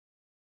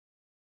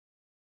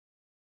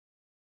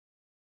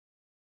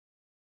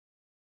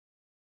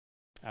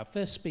Our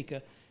first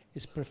speaker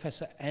is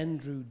Professor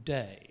Andrew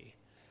Day,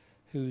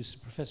 who's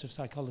Professor of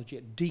Psychology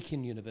at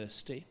Deakin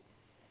University,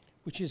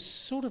 which is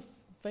sort of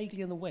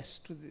vaguely in the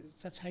west.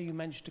 That's how you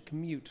manage to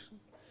commute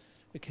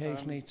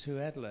occasionally to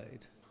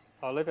Adelaide.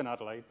 I live in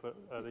Adelaide, but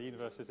the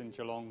university is in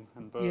Geelong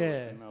and Berwick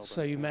in Melbourne.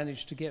 So you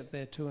managed to get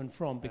there to and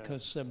from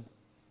because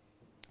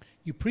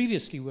you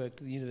previously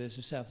worked at the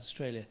University of South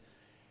Australia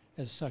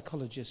as a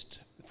psychologist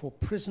for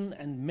prison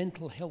and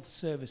mental health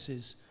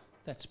services.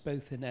 That's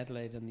both in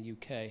Adelaide and the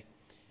UK.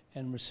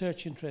 And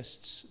research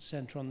interests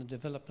centre on the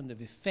development of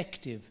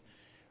effective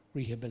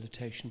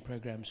rehabilitation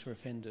programs for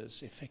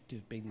offenders,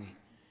 effective being the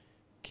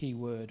key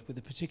word, with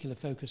a particular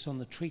focus on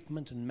the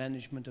treatment and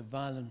management of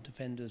violent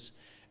offenders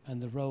and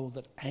the role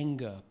that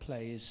anger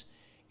plays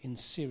in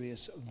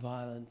serious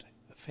violent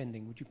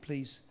offending. Would you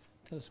please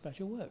tell us about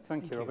your work?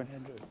 Thank you, Robin.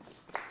 Andrew.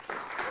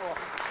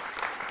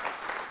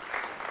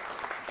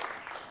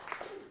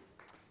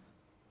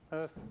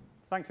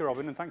 Thank you,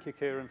 Robin, and thank you,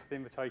 Kieran, for the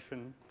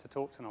invitation to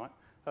talk tonight.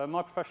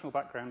 My professional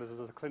background is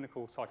as a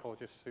clinical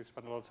psychologist who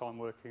spent a lot of time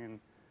working in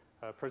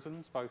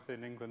prisons, both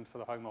in England for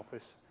the Home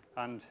Office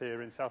and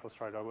here in South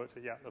Australia. I worked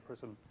at Yatala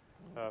Prison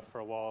for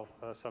a while,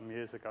 some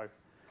years ago.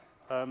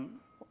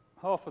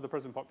 Half of the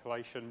prison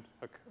population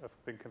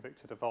have been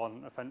convicted of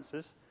violent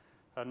offences,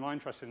 and my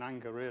interest in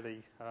anger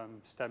really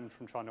stemmed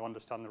from trying to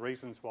understand the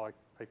reasons why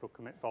people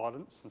commit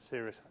violence and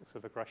serious acts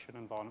of aggression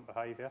and violent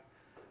behaviour,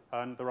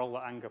 and the role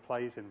that anger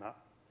plays in that.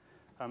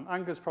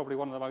 Anger is probably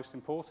one of the most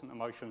important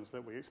emotions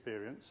that we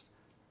experience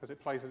because it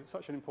plays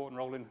such an important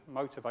role in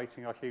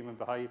motivating our human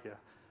behaviour,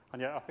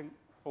 and yet I think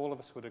all of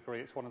us would agree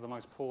it's one of the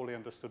most poorly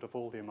understood of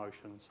all the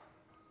emotions.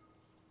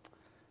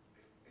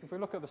 If we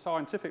look at the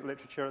scientific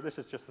literature, this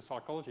is just the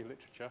psychology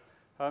literature,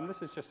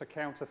 this is just a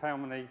count of how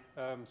many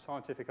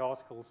scientific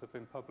articles have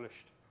been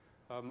published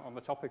on the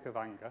topic of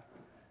anger.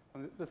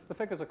 And the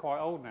figures are quite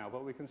old now,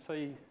 but we can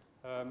see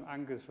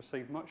anger's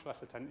received much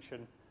less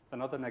attention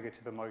than other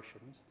negative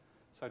emotions.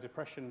 So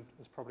depression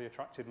has probably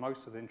attracted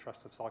most of the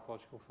interest of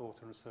psychological thought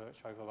and research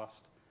over the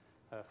last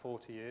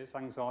 40 years.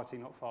 Anxiety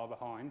not far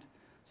behind.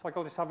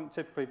 Psychologists haven't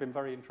typically been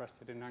very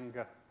interested in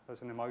anger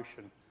as an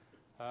emotion.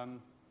 And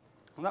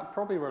that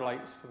probably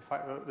relates to the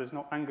fact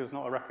that anger is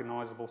not a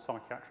recognisable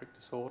psychiatric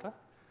disorder.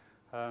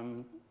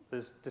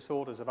 There's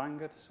disorders of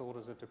anger,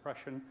 disorders of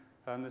depression,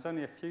 and there's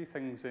only a few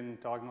things in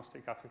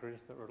diagnostic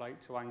categories that relate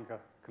to anger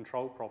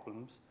control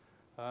problems.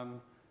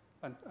 And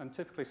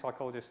typically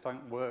psychologists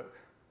don't work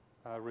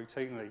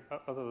routinely,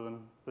 other than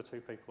the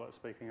two people that are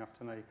speaking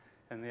after me,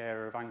 in the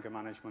area of anger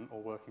management or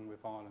working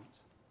with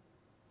violence.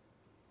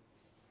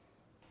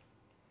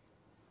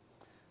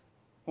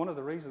 One of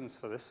the reasons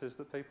for this is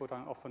that people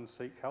don't often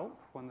seek help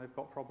when they've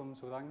got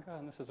problems with anger,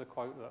 and this is a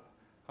quote that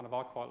I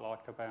quite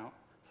like about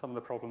some of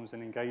the problems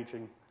in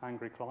engaging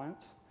angry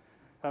clients.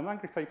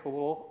 Angry people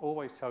will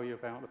always tell you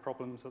about the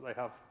problems that they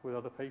have with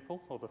other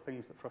people, or the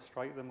things that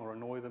frustrate them or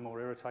annoy them or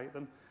irritate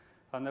them,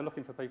 and they're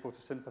looking for people to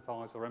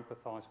sympathise or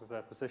empathise with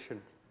their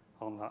position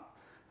on that.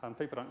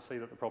 People don't see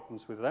that the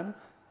problem's with them,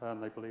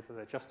 they believe that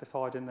they're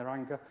justified in their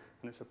anger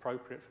and it's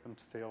appropriate for them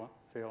to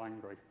feel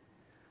angry.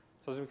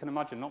 So as we can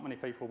imagine, not many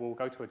people will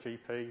go to a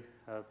GP,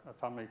 a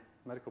family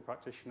medical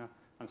practitioner,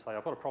 and say,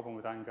 I've got a problem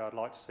with anger, I'd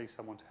like to see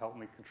someone to help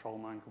me control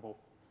my anger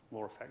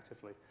more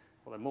effectively.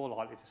 What they're more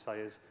likely to say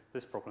is,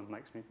 this person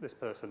makes me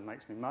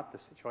mad,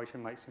 this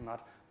situation makes me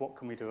mad, what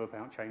can we do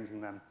about changing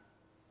them?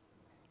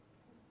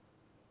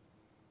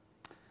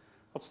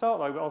 I'll start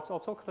though, I'll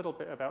talk a little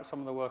bit about some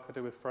of the work I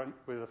do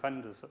with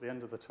offenders at the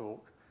end of the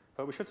talk,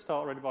 but we should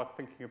start really by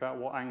thinking about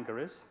what anger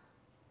is.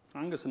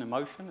 Anger is an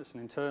emotion, it's an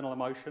internal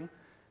emotion,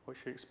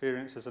 which we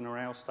experience as an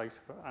aroused state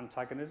of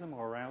antagonism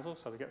or arousal,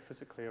 so we get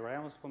physically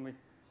aroused when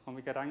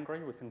we get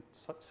angry. We can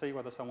see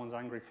whether someone's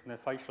angry from their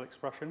facial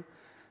expression.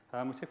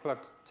 We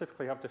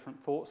typically have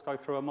different thoughts go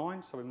through our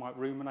mind, so we might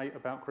ruminate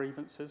about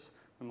grievances,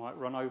 we might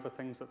run over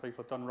things that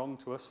people have done wrong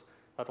to us.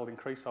 That'll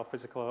increase our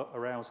physical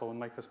arousal and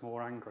make us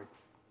more angry.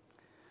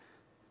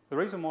 The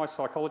reason why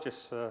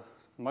psychologists are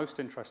most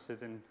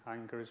interested in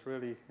anger is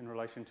really in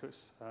relation to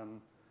its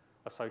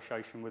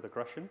association with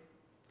aggression.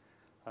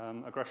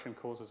 Aggression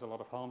causes a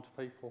lot of harm to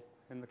people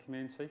in the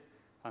community,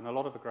 and a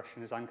lot of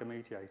aggression is anger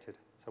mediated.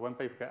 So when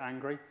people get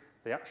angry,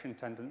 the action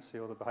tendency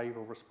or the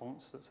behavioural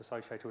response that's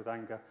associated with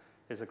anger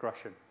is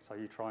aggression. So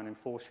you try and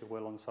enforce your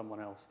will on someone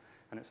else,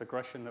 and it's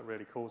aggression that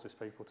really causes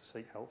people to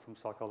seek help from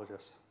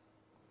psychologists.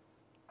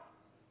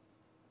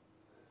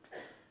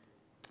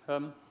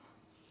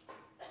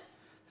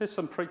 Here's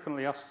some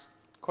frequently asked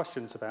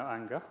questions about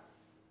anger.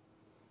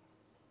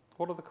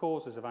 What are the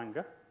causes of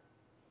anger?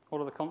 What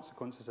are the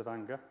consequences of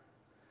anger?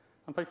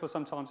 And people are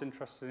sometimes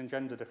interested in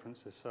gender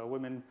differences, so are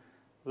women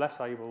less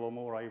able or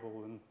more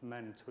able than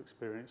men to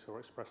experience or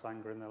express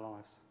anger in their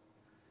lives?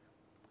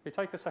 If you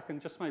take a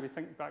second, just maybe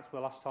think back to the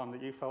last time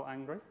that you felt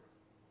angry.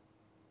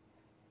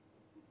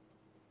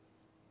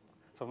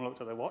 Someone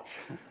looked at their watch.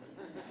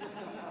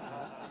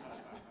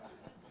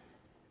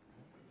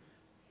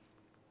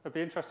 it'd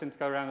be interesting to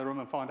go around the room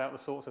and find out the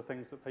sorts of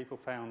things that people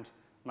found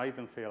made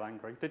them feel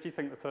angry. Did you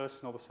think the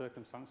person or the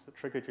circumstance that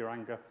triggered your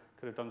anger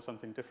could have done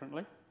something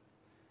differently?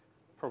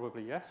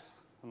 Probably yes.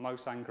 And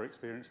most anger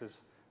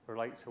experiences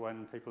relate to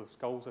when people's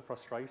goals are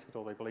frustrated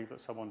or they believe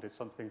that someone did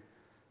something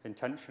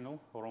intentional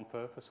or on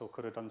purpose or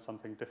could have done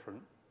something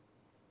different.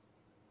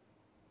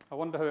 I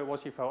wonder who it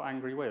was you felt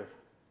angry with.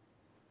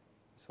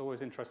 It's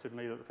always interested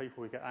me that the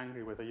people we get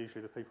angry with are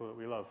usually the people that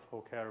we love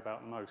or care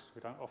about the most.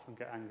 We don't often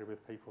get angry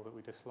with people that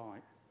we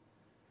dislike.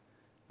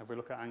 If we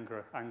look at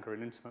anger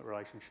in intimate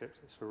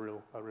relationships, it's a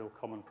real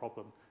common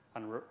problem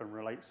and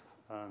relates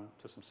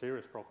to some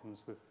serious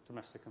problems with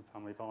domestic and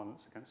family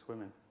violence against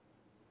women.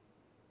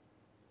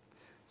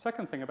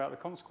 Second thing about the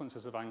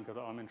consequences of anger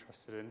that I'm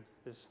interested in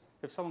is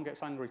if someone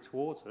gets angry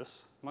towards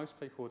us, most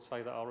people would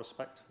say that our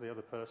respect for the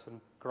other person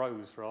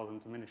grows rather than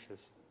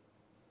diminishes.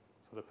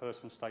 So the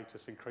person's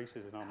status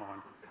increases in our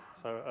mind.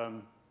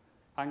 So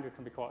anger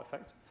can be quite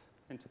effective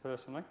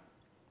interpersonally.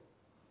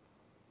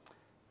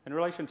 In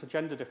relation to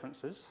gender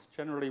differences,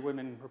 generally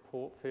women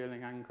report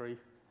feeling angry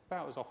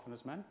about as often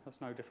as men.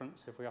 There's no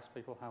difference if we ask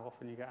people how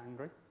often you get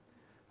angry.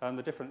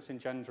 The difference in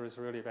gender is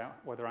really about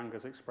whether anger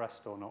is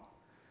expressed or not.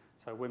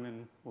 So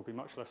women will be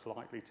much less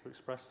likely to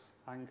express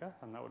anger,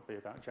 and that would be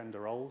about gender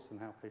roles and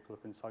how people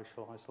have been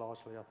socialised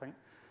largely, I think.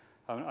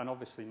 And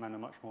obviously men are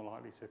much more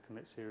likely to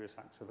commit serious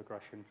acts of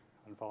aggression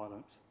and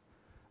violence,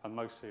 and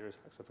most serious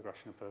acts of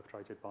aggression are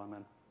perpetrated by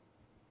men.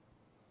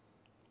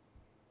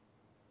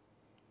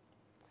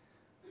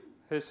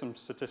 Here's some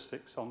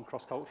statistics on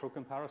cross-cultural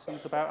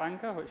comparisons about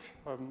anger, which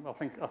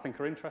I think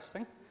are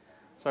interesting.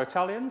 So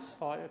Italians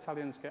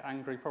get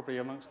angry probably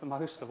amongst the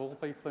most of all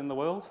people in the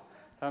world.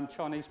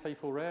 Chinese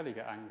people rarely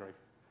get angry.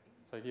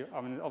 So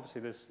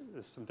obviously there's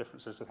some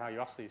differences with how you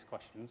ask these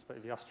questions, but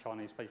if you ask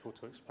Chinese people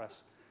to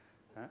express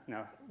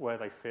where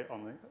they fit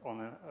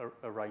on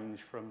a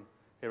range from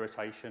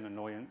irritation,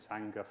 annoyance,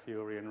 anger,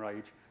 fury and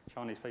rage,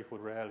 Chinese people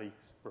would rarely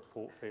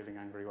report feeling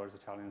angry, whereas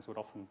Italians would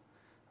often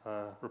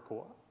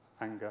report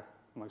anger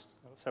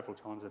several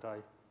times a day.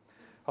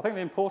 I think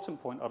the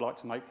important point I'd like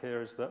to make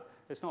here is that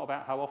it's not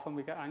about how often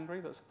we get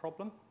angry that's a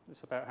problem,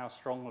 it's about how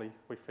strongly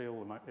we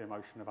feel the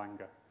emotion of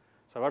anger.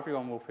 So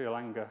everyone will feel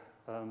anger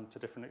to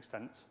different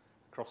extents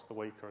across the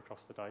week or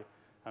across the day,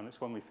 and it's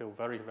when we feel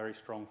very, very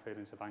strong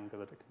feelings of anger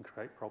that it can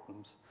create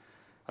problems.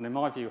 And in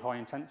my view,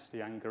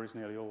 high-intensity anger is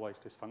nearly always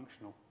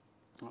dysfunctional.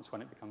 That's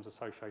when it becomes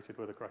associated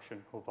with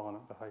aggression or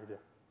violent behaviour.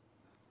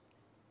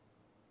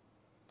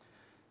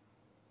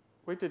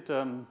 We did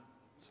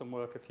some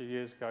work a few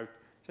years ago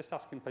just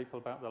asking people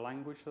about the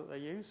language that they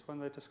use when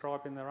they're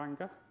describing their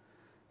anger.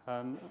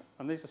 And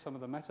these are some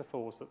of the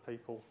metaphors that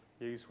people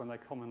use when they're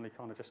commonly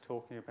kind of just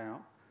talking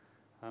about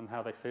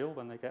how they feel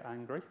when they get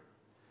angry.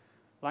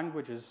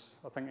 Language is,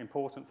 I think,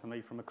 important for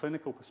me from a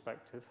clinical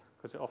perspective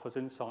because it offers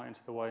insight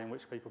into the way in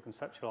which people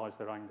conceptualise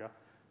their anger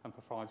and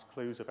provides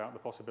clues about the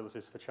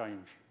possibilities for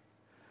change.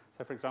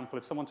 So, for example,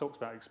 if someone talks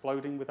about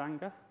exploding with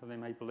anger, then they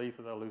may believe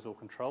that they'll lose all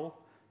control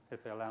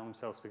if they allow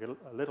themselves to get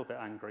a little bit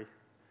angry,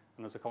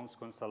 and as a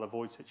consequence, they'll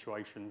avoid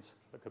situations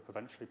that could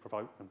potentially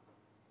provoke them.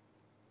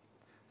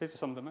 These are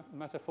some of the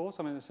metaphors.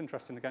 I mean, it's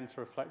interesting, again, to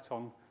reflect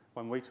on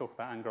when we talk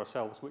about anger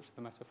ourselves, which are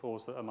the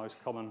metaphors that are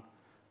most common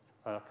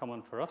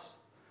for us.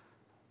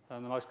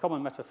 And the most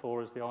common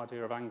metaphor is the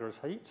idea of anger as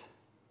heat.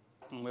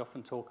 And we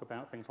often talk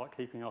about things like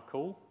keeping our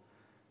cool.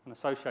 And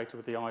associated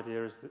with the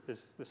idea is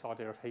this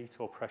idea of heat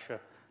or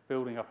pressure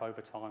building up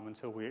over time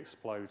until we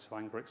explode. So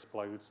anger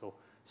explodes or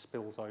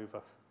spills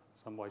over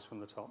some ways from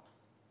the top.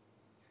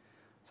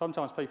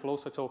 Sometimes people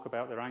also talk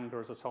about their anger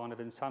as a sign of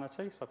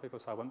insanity. So people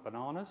say, I went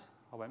bananas,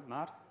 I went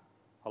mad,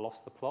 I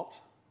lost the plot.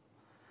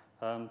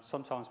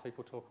 Sometimes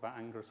people talk about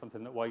anger as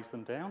something that weighs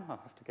them down. I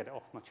have to get it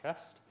off my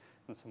chest.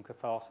 And some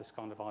catharsis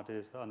kind of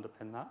ideas that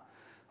underpin that.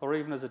 Or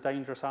even as a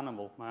dangerous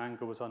animal, my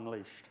anger was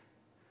unleashed.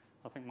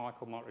 I think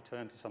Michael might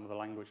return to some of the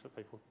language that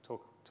people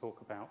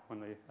talk about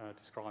when they're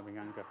describing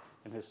anger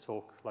in his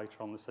talk later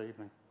on this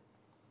evening.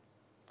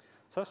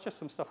 So that's just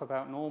some stuff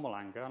about normal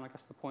anger, and I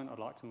guess the point I'd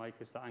like to make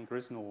is that anger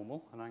is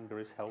normal and anger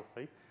is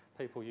healthy.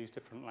 People use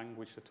different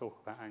language to talk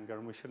about anger,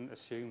 and we shouldn't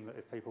assume that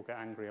if people get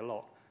angry a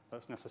lot,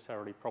 that's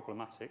necessarily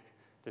problematic,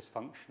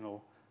 dysfunctional,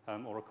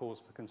 or a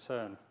cause for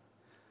concern.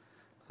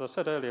 As I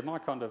said earlier, my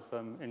kind of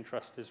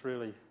interest is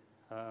really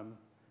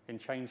in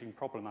changing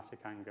problematic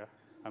anger,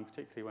 and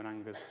particularly when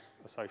anger is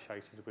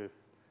associated with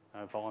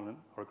violent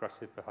or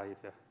aggressive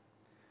behaviour.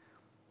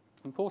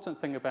 Important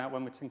thing about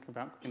when we think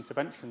about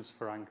interventions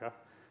for anger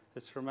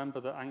is to remember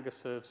that anger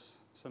serves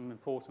some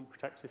important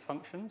protective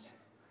functions,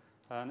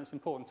 and it's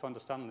important to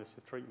understand this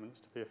if treatment's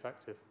to be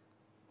effective.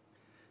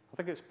 I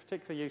think it's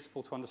particularly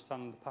useful to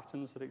understand the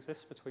patterns that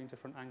exist between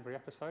different angry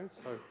episodes.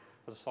 So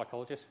as a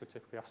psychologist, we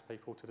typically ask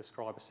people to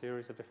describe a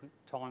series of different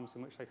times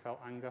in which they felt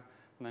anger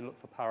and then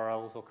look for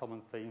parallels or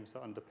common themes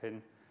that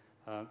underpin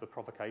the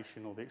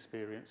provocation or the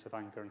experience of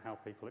anger and how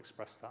people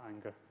express that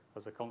anger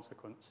as a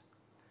consequence.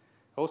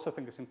 I also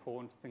think it's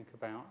important to think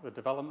about the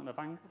development of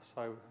anger.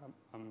 So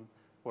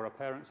were our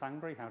parents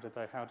angry? How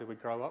did we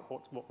grow up?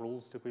 What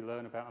rules did we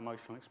learn about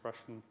emotional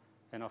expression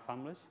in our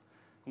families.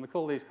 And we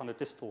call these kind of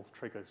distal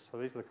triggers. So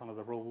these are the kind of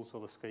the rules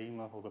or the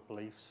schema or the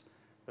beliefs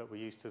that we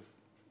use to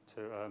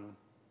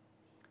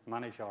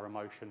manage our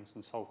emotions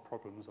and solve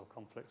problems or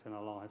conflict in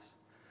our lives.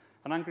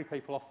 And angry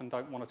people often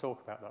don't want to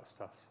talk about that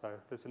stuff. So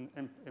there's an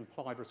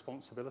implied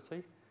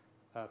responsibility,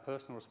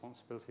 personal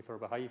responsibility for a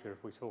behaviour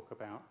if we talk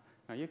about,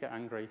 you get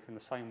angry in the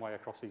same way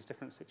across these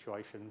different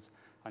situations,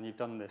 and you've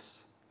done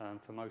this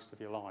for most of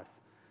your life.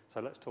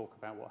 So let's talk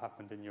about what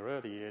happened in your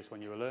early years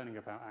when you were learning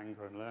about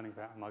anger and learning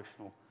about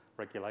emotional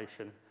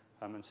regulation,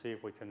 and see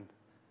if we can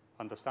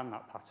understand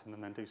that pattern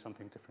and then do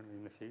something differently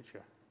in the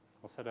future.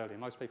 I said earlier,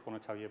 most people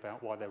want to tell you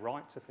about why they're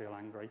right to feel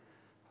angry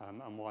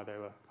and why they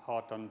were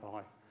hard done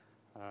by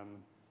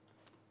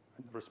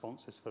the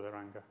responses for their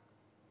anger.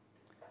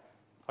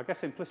 I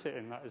guess implicit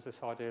in that is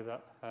this idea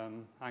that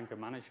anger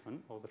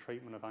management or the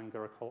treatment of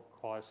anger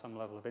requires some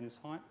level of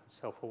insight,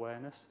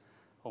 self-awareness,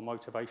 or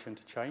motivation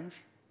to change.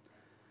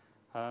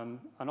 And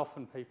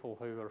often people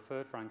who are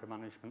referred for anger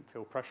management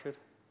feel pressured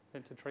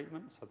into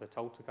treatment, so they're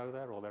told to go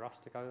there, or they're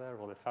asked to go there,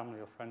 or their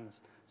family or friends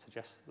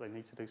suggest that they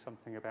need to do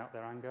something about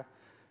their anger,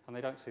 and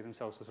they don't see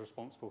themselves as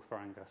responsible for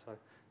anger. So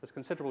there's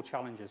considerable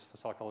challenges for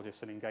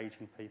psychologists in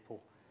engaging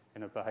people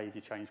in a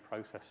behaviour change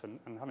process and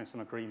having some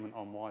agreement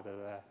on why they're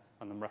there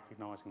and them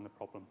recognising the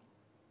problem.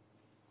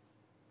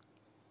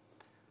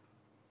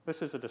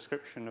 This is a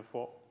description of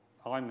what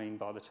I mean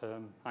by the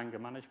term anger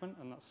management,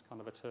 and that's kind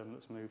of a term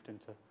that's moved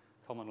into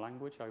common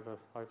language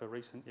over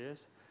recent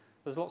years.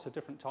 There's lots of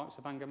different types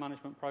of anger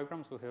management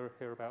programs. We'll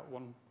hear about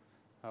one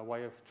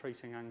way of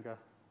treating anger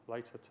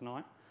later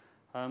tonight.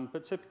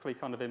 But typically,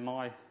 kind of in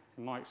my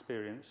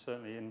experience,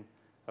 certainly in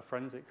a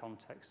forensic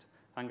context,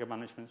 anger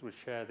management would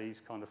share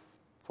these kind of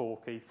four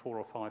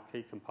or five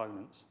key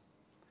components.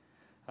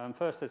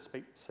 First,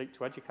 they'd seek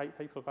to educate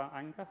people about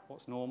anger,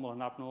 what's normal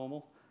and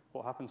abnormal,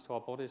 what happens to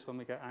our bodies when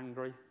we get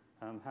angry,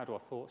 how do our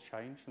thoughts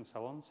change, and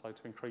so on, so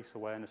to increase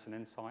awareness and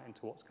insight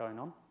into what's going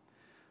on.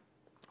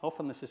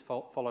 Often this is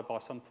followed by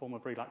some form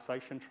of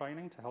relaxation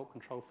training to help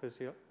control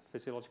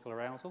physiological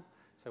arousal.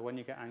 So when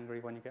you get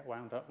angry, when you get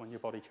wound up, when your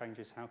body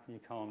changes, how can you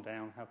calm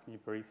down, how can you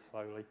breathe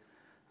slowly,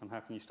 and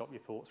how can you stop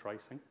your thoughts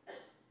racing?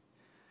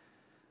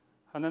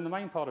 And then the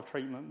main part of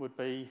treatment would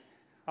be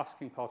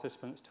asking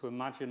participants to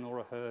imagine or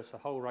rehearse a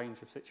whole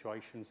range of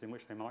situations in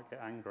which they might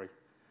get angry.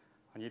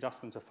 And you'd ask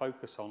them to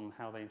focus on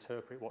how they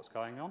interpret what's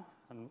going on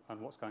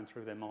and what's going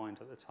through their mind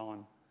at the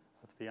time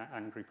of the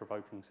angry,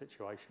 provoking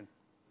situation.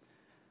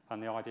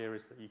 And the idea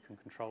is that you can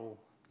control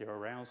your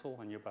arousal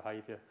and your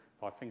behaviour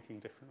by thinking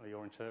differently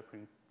or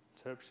interpreting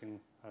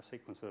a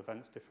sequence of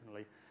events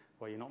differently,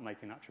 where you're not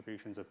making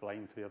attributions of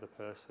blame for the other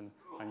person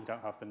and you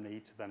don't have the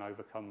need to then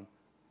overcome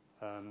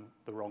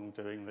the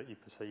wrongdoing that you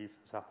perceive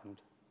has happened.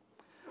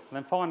 And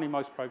then finally,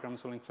 most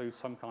programs will include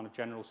some kind of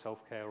general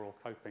self-care or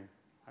coping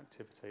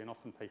activity, and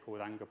often people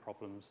with anger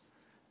problems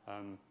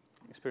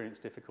experience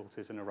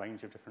difficulties in a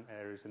range of different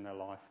areas in their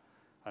life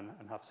and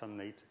have some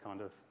need to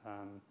kind of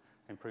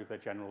improve their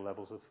general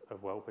levels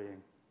of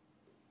well-being.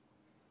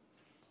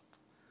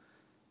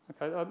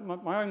 Okay,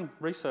 my own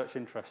research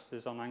interest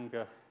is on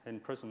anger in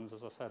prisons,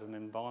 as I said, and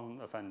in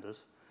violent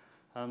offenders,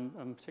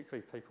 and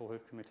particularly people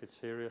who've committed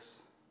serious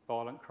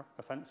violent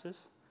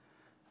offences.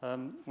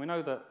 We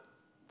know that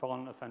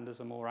violent offenders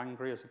are more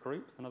angry as a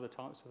group than other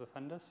types of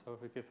offenders, so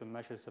if we give them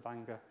measures of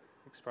anger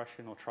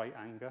expression or trait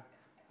anger,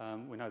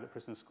 we know that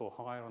prisoners score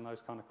higher on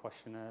those kind of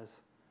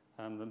questionnaires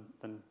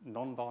than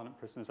non-violent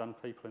prisoners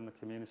and people in the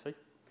community.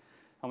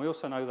 And we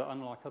also know that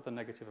unlike other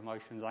negative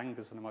emotions,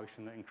 anger is an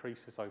emotion that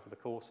increases over the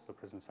course of a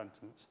prison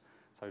sentence.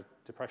 So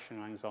depression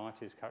and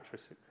anxiety is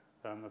characteristic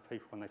of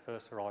people when they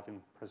first arrive in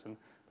prison,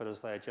 but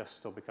as they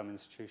adjust or become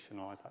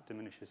institutionalised, that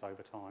diminishes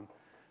over time.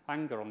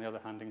 Anger, on the other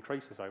hand,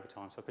 increases over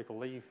time, so people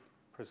leave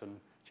prison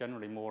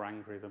generally more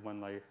angry than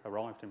when they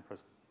arrived in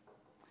prison.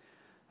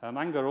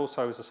 Anger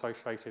also is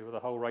associated with a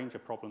whole range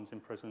of problems in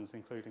prisons,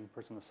 including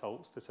prison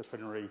assaults,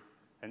 disciplinary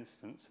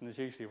incidents, and is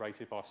usually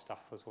rated by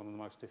staff as one of the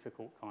most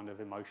difficult kind of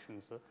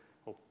emotions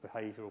or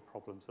behavioural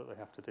problems that they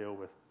have to deal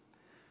with.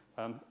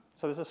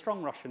 So there's a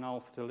strong rationale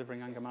for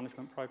delivering anger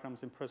management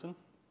programs in prison,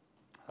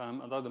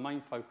 although the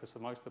main focus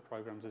of most of the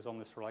programs is on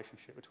this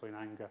relationship between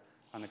anger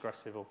and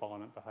aggressive or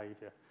violent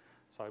behaviour.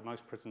 So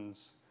most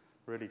prisons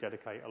really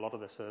dedicate a lot of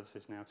their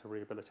services now to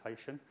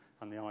rehabilitation,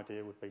 and the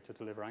idea would be to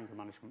deliver anger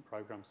management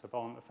programs to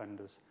violent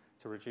offenders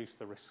to reduce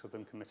the risks of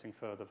them committing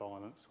further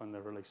violence when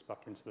they're released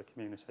back into the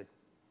community.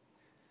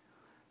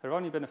 There have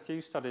only been a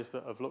few studies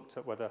that have looked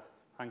at whether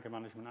anger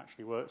management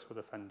actually works with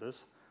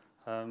offenders.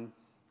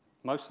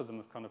 Most of them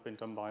have kind of been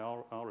done by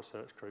our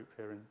research group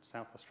here in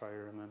South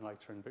Australia and then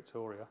later in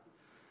Victoria.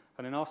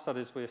 And in our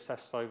studies, we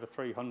assessed over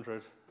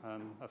 300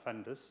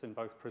 offenders in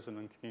both prison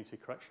and community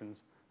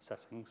corrections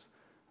settings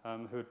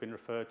who had been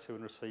referred to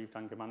and received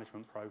anger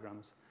management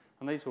programs.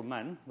 And these were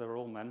men, they were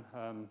all men,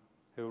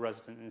 who were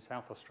resident in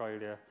South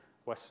Australia,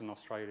 Western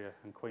Australia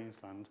and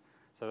Queensland.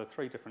 So there are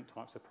three different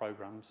types of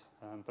programs,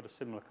 but a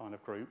similar kind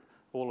of group,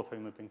 all of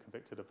whom had been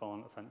convicted of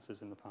violent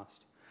offences in the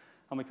past.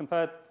 And we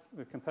compared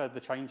the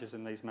changes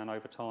in these men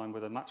over time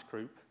with a match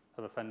group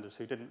of offenders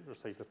who didn't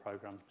receive the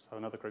programme. So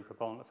another group of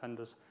violent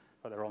offenders,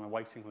 but they're on a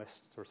waiting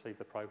list to receive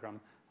the programme,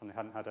 and they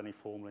hadn't had any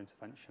formal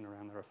intervention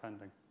around their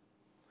offending.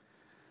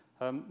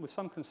 With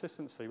some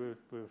consistency, we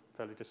were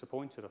fairly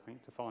disappointed, I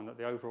think, to find that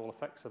the overall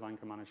effects of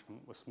anger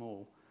management were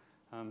small.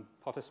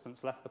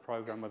 Participants left the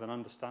programme with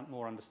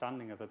more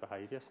understanding of their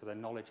behaviour, so their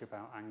knowledge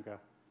about anger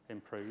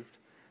improved,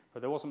 but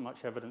there wasn't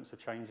much evidence of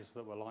changes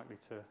that were likely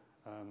to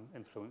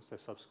influence their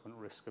subsequent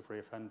risk of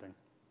reoffending.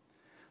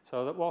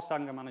 So that whilst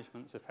anger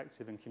management is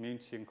effective in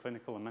community and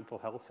clinical and mental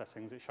health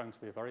settings, it's shown to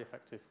be a very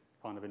effective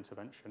kind of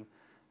intervention.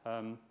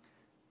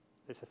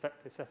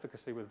 Its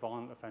efficacy with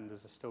violent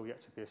offenders is still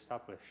yet to be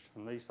established,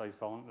 and these days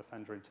violent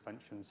offender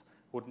interventions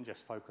wouldn't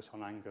just focus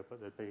on anger, but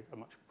there'd be a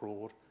much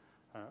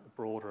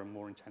broader and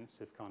more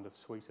intensive kind of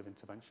suite of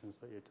interventions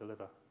that you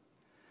deliver.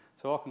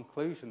 So our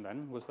conclusion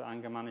then was that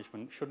anger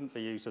management shouldn't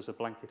be used as a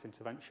blanket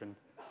intervention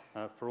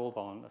for all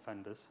violent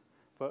offenders,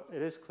 but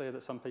it is clear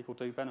that some people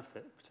do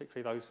benefit,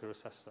 particularly those who are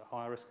assessed at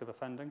higher risk of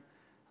offending,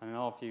 and in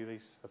our view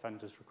these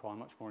offenders require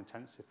much more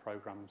intensive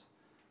programmes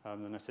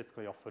than are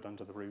typically offered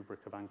under the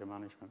rubric of anger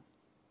management.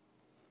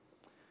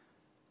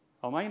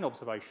 Our main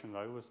observation,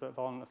 though, was that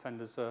violent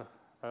offenders are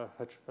a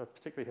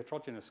particularly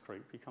heterogeneous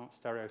group. You can't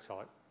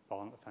stereotype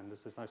violent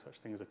offenders. There's no such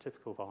thing as a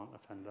typical violent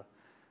offender.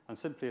 And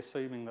simply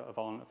assuming that a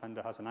violent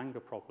offender has an anger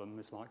problem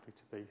is likely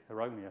to be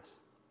erroneous.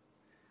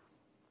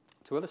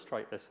 To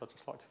illustrate this, I'd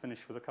just like to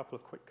finish with a couple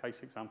of quick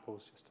case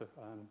examples just to,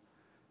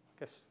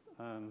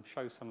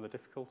 show some of the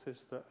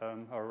difficulties that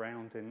are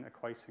around in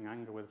equating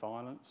anger with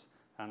violence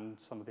and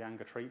some of the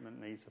anger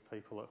treatment needs of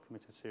people that have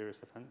committed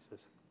serious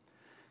offences.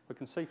 We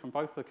can see from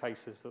both the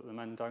cases that the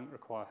men don't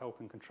require help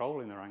in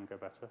controlling their anger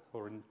better,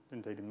 or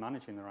indeed in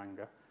managing their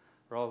anger.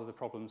 Rather, the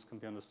problems can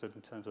be understood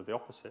in terms of the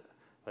opposite.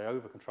 They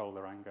over-control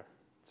their anger.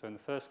 So in the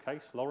first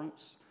case,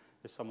 Lawrence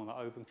is someone that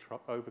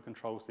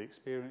over-controls the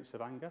experience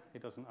of anger. He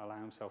doesn't allow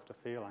himself to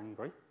feel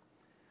angry.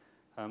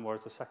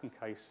 Whereas the second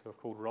case,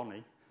 called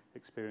Ronnie,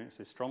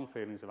 experiences strong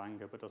feelings of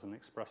anger but doesn't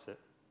express it.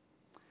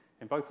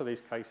 In both of these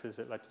cases,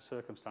 it led to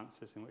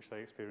circumstances in which they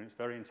experienced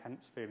very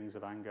intense feelings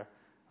of anger,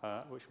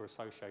 which were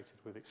associated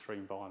with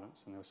extreme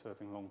violence, and they were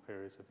serving long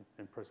periods of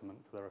imprisonment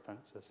for their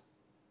offences.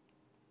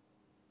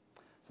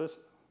 So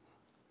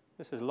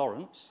this is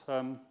Lawrence.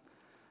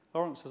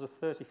 Lawrence was a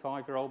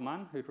 35-year-old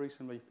man who'd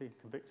recently been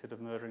convicted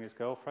of murdering his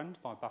girlfriend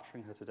by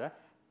battering her to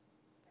death.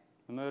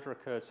 The murder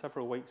occurred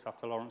several weeks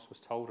after Lawrence was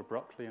told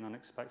abruptly and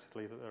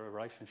unexpectedly that their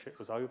relationship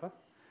was over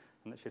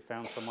and that she'd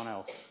found someone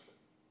else.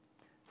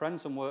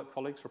 Friends and work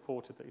colleagues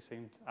reported that he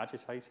seemed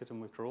agitated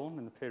and withdrawn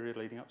in the period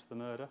leading up to the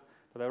murder,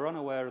 but they were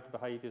unaware of the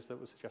behaviours that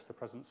would suggest the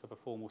presence of a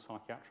formal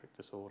psychiatric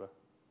disorder.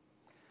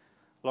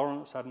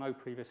 Lawrence had no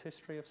previous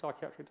history of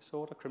psychiatric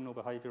disorder, criminal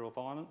behaviour or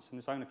violence, and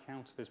his own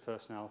account of his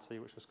personality,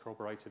 which was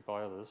corroborated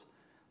by others,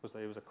 was that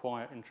he was a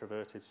quiet,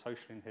 introverted,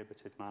 socially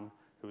inhibited man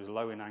who was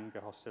low in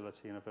anger,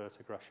 hostility and overt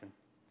aggression.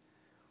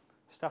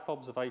 Staff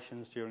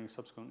observations during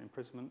subsequent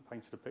imprisonment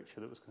painted a picture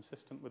that was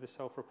consistent with his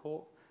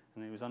self-report,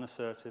 and he was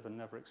unassertive and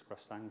never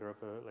expressed anger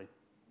overtly.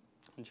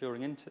 And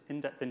during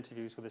in-depth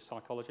interviews with his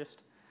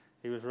psychologist,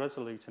 he was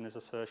resolute in his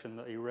assertion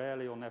that he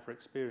rarely or never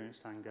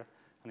experienced anger,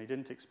 and he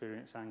didn't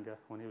experience anger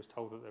when he was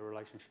told that their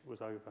relationship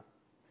was over.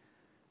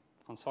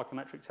 On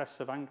psychometric tests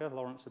of anger,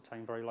 Lawrence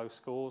obtained very low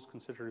scores,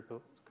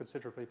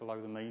 considerably below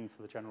the mean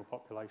for the general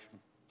population.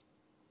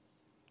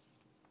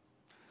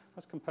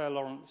 Let's compare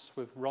Lawrence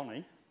with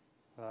Ronnie,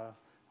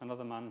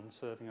 another man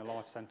serving a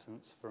life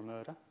sentence for a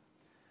murder.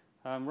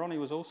 Ronnie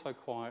was also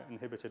quiet,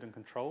 inhibited and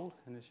controlled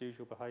in his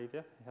usual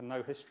behaviour. He had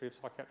no history of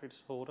psychiatric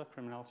disorder,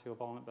 criminality or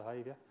violent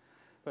behaviour,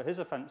 but his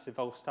offence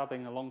involved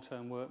stabbing a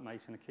long-term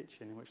workmate in a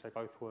kitchen in which they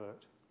both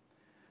worked.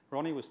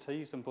 Ronnie was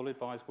teased and bullied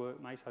by his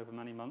workmate over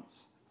many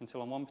months,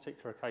 until on one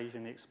particular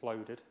occasion he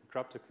exploded,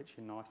 grabbed a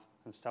kitchen knife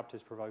and stabbed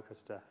his provoker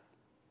to death.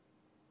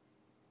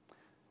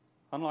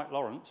 Unlike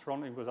Lawrence,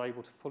 Ronnie was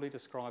able to fully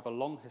describe a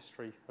long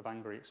history of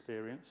angry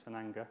experience and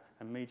anger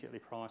immediately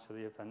prior to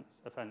the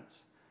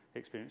offence. He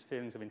experienced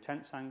feelings of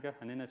intense anger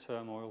and inner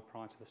turmoil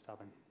prior to the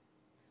stabbing.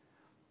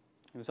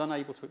 He was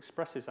unable to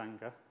express his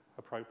anger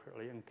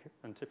appropriately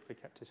and typically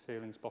kept his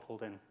feelings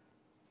bottled in.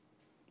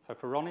 So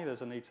for Ronnie,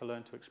 there's a need to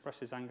learn to express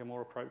his anger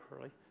more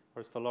appropriately,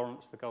 whereas for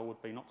Lawrence, the goal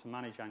would be not to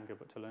manage anger,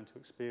 but to learn to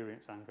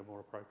experience anger more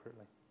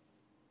appropriately.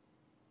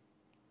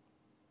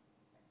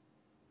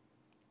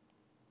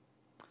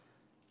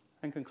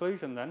 In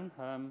conclusion then,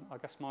 I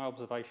guess my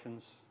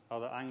observations are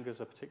that anger is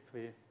a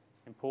particularly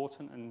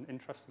important and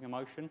interesting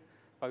emotion,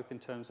 both in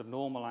terms of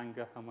normal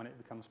anger and when it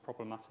becomes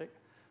problematic.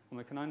 And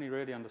we can only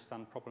really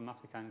understand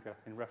problematic anger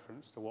in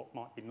reference to what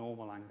might be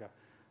normal anger.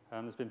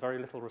 There's been very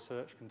little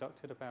research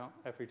conducted about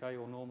everyday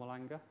or normal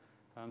anger.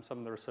 Some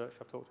of the research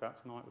I've talked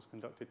about tonight was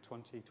conducted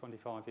 20,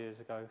 25 years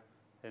ago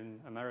in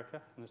America,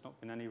 and there's not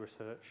been any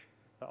research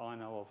that I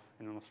know of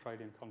in an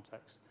Australian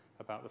context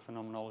about the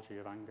phenomenology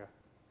of anger.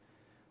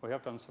 We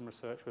have done some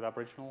research with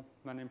Aboriginal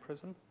men in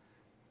prison,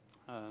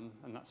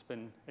 and that's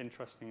been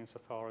interesting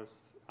insofar as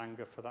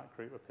anger for that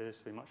group appears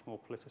to be much more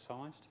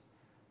politicised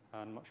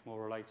and much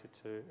more related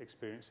to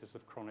experiences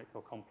of chronic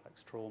or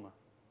complex trauma.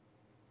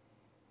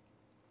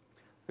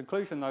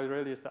 Conclusion, though,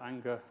 really is that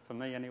anger, for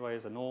me anyway,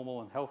 is a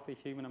normal and healthy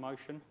human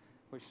emotion,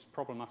 which is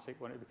problematic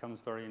when it becomes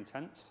very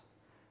intense.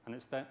 And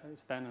it's then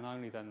and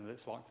only then that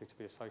it's likely to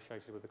be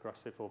associated with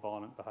aggressive or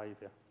violent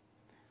behaviour.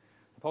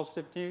 The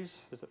positive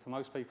news is that for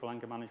most people,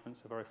 anger management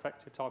is a very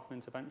effective type of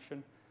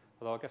intervention,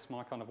 although I guess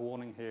my kind of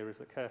warning here is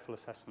that careful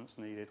assessment's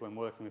needed when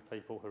working with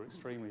people who are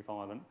extremely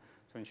violent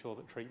to ensure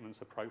that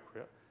treatment's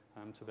appropriate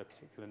to their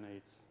particular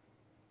needs.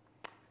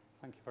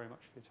 Thank you very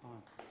much for your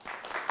time.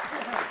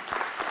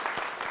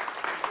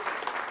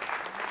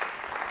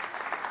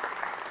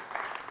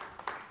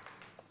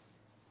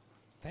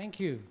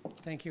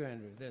 Thank you,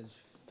 Andrew. That's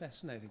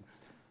fascinating.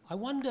 I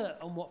wonder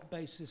on what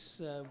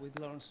basis with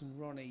Lawrence and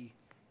Ronnie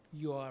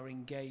you are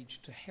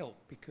engaged to help,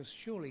 because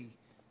surely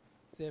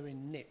they're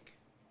in Nick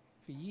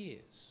for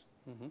years.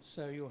 Mm-hmm.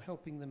 So you're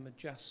helping them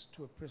adjust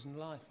to a prison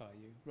life, are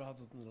you,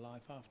 rather than the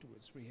life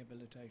afterwards,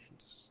 rehabilitation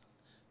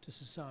to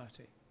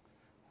society?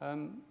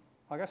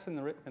 I guess in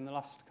the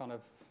last kind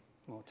of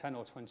 10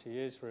 or 20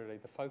 years, really,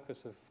 the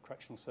focus of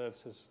correctional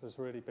services has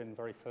really been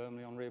very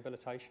firmly on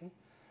rehabilitation.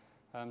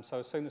 So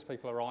as soon as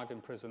people arrive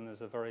in prison,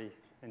 there's a very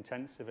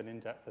intensive and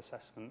in-depth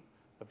assessment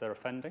of their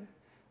offending,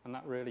 and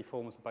that really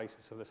forms the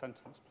basis of the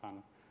sentence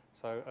plan.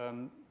 So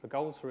the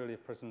goals really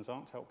of prisons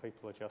aren't to help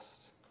people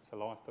adjust to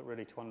life, but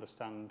really to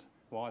understand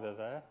why they're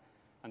there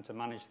and to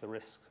manage the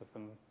risks of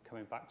them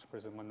coming back to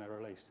prison when they're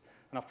released.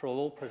 And after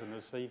all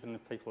prisoners, even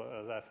if people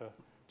are there for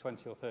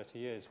 20 or 30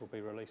 years, will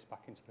be released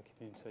back into the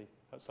community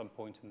at some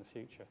point in the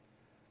future.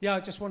 Yeah, I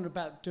just wondered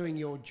about doing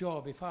your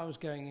job. If I was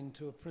going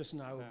into a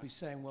prison, I would be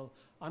saying, well,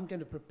 I'm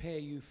going to prepare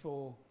you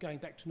for going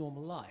back to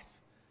normal life.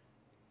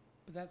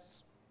 But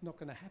that's not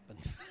going to happen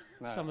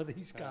for some of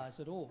these guys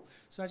at all.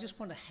 So I just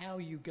wonder how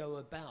you go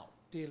about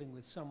dealing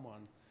with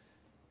someone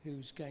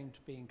who's going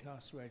to be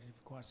incarcerated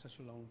for quite such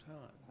a long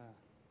time.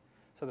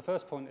 So the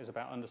first point is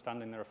about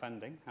understanding their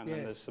offending, and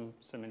then there's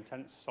some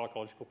intense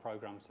psychological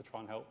programs to try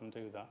and help them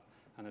do that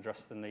and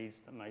address the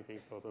needs that may be,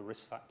 or the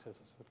risk factors,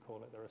 as we'd call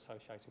it, that are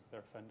associated with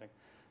their offending.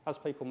 As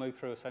people move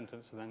through a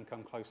sentence and then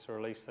come close to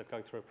release, they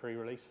go through a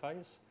pre-release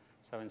phase.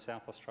 So in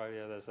South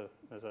Australia, there's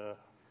the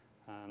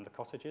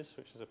Cottages,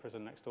 which is a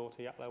prison next door to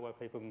Yatala, where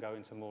people can go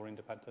into more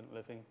independent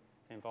living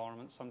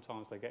environments.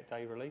 Sometimes they get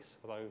day release,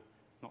 although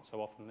not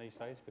so often these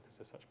days because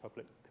there's such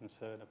public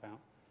concern about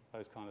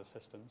those kind of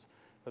systems.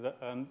 But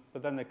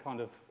then they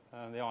kind of,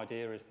 the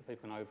idea is that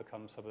people can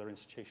overcome some of their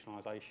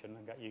institutionalisation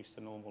and get used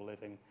to normal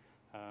living,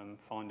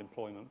 find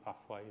employment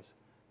pathways,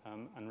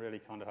 and really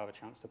kind of have a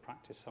chance to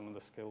practice some of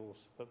the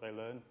skills that they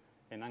learn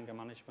in anger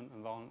management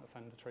and violent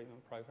offender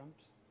treatment programs.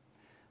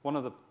 One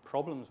of the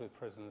problems with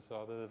prisons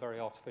are they're very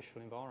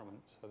artificial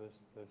environments, so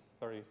there's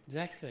very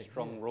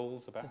strong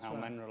rules about how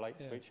men relate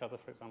to each other,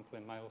 for example,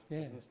 in male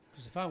prisons.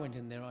 Because if I went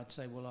in there, I'd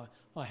say, well,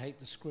 I hate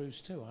the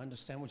screws too. I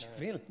understand what you're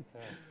feeling.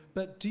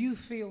 But do you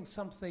feel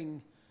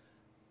something,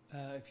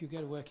 if you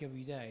go to work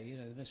every day, you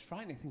know, the most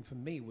frightening thing for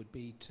me would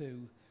be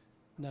to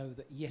know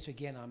that yet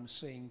again I'm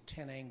seeing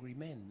 10 angry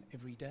men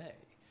every day.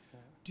 Yeah.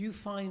 Do you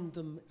find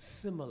them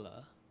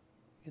similar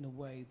in a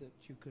way that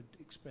you could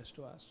express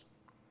to us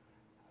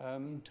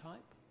in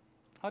type?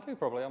 I do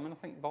probably. I mean,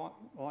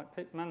 I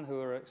think men who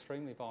are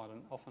extremely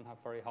violent often have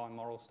very high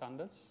moral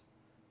standards.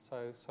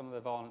 So some of their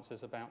violence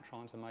is about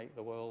trying to make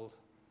the world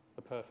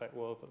the perfect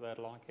world that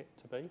they'd like it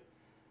to be.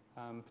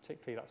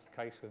 Particularly that's the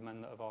case with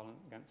men that are violent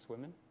against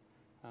women.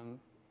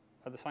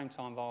 At the same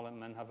time, violent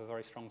men have a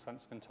very strong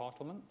sense of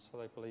entitlement, so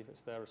they believe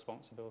it's their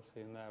responsibility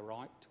and their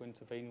right to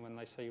intervene when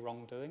they see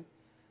wrongdoing.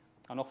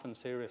 And often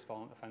serious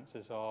violent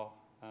offences are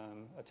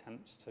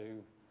attempts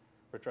to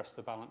redress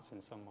the balance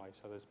in some way.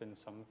 So there's been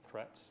some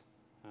threat,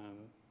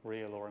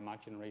 real or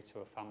imaginary, to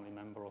a family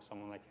member or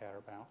someone they care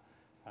about.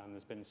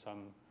 There's been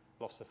some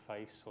loss of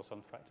face or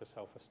some threat to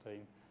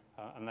self-esteem,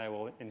 and they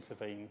will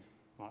intervene,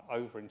 like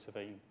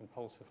over-intervene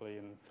impulsively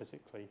and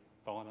physically,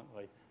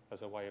 violently,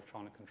 as a way of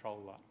trying to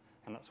control that.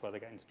 And that's where they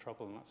get into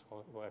trouble, and that's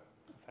where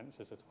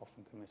offences are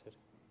often committed.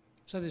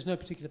 So there's no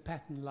particular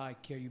pattern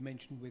like you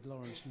mentioned with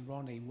Lawrence and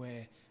Ronnie,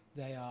 where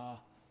they are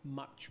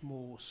much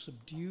more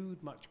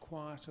subdued, much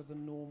quieter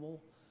than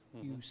normal.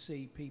 Mm-hmm. You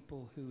see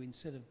people who,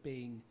 instead of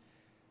being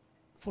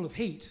full of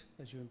heat,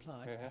 as you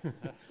implied,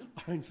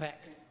 are in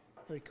fact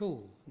very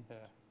cool and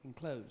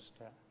enclosed.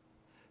 Yeah.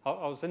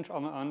 I was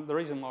and the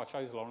reason why I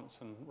chose Lawrence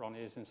and Ronnie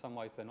is in some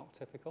ways they're not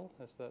typical,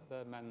 is that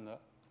they're men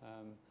that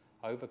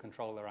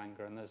over-control their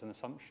anger, and there's an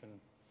assumption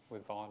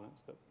with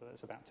violence that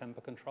it's about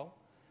temper control.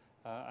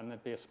 And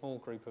there'd be a small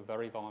group of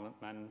very violent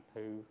men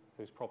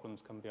whose problems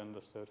can be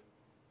understood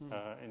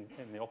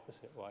in the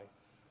opposite way.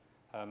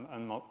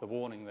 And the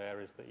warning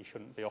there is that you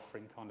shouldn't be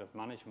offering kind of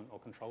management or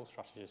control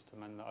strategies to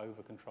men that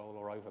over-control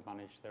or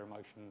over-manage their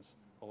emotions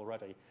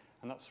already.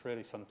 And that's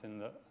really something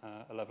that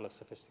a level of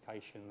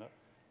sophistication that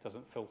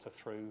doesn't filter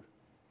through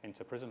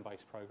into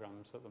prison-based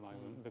programs at the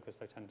moment, because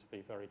they tend to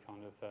be very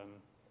kind of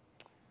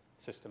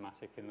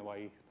systematic in the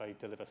way they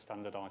deliver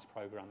standardised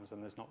programs,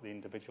 and there's not the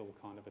individual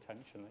kind of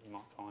attention that you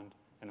might find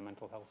in a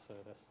mental health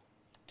service.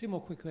 Two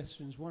more quick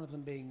questions, one of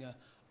them being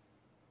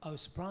I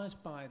was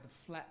surprised by the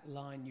flat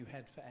line you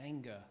had for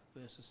anger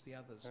versus the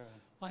others.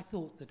 Yeah. I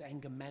thought that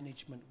anger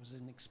management was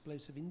an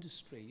explosive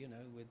industry, you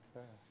know,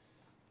 with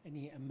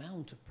any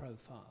amount of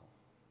profile,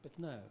 but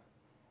no.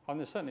 And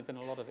there's certainly been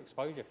a lot of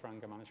exposure for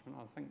anger management.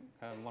 I think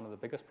one of the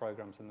biggest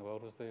programs in the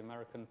world was the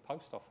American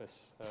Post Office.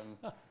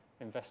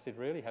 Invested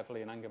really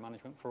heavily in anger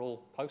management for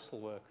all postal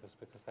workers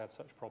because they had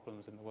such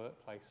problems in the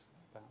workplace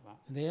about that.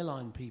 And the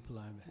airline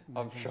people,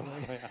 I'm sure.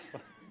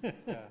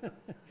 Yeah.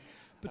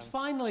 But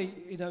finally,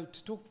 you know,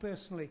 to talk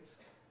personally,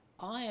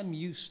 I am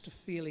used to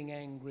feeling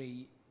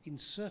angry in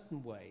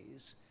certain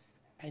ways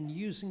and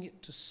using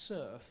it to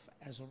surf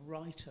as a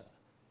writer.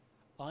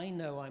 I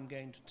know I'm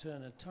going to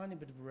turn a tiny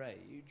bit of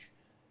rage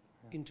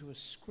into a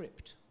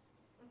script.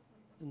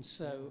 And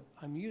so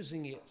I'm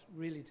using it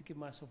really to give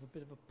myself a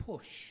bit of a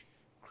push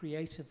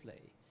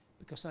creatively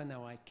because I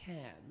know I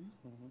can,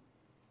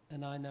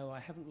 and I know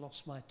I haven't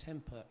lost my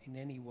temper in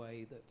any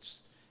way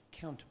that's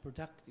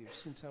counterproductive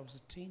since I was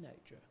a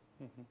teenager.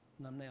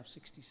 And I'm now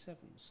 67,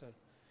 so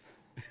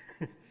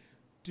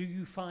do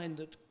you find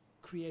that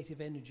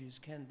creative energies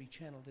can be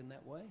channeled in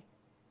that way?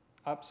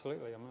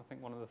 Absolutely. I mean, I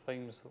think one of the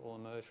themes that will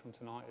emerge from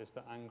tonight is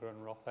that anger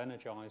and wrath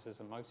energises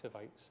and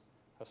motivates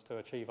us to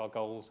achieve our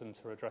goals and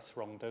to redress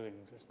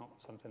wrongdoings. It's not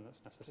something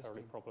that's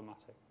necessarily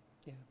problematic.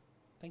 Yeah,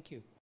 thank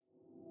you.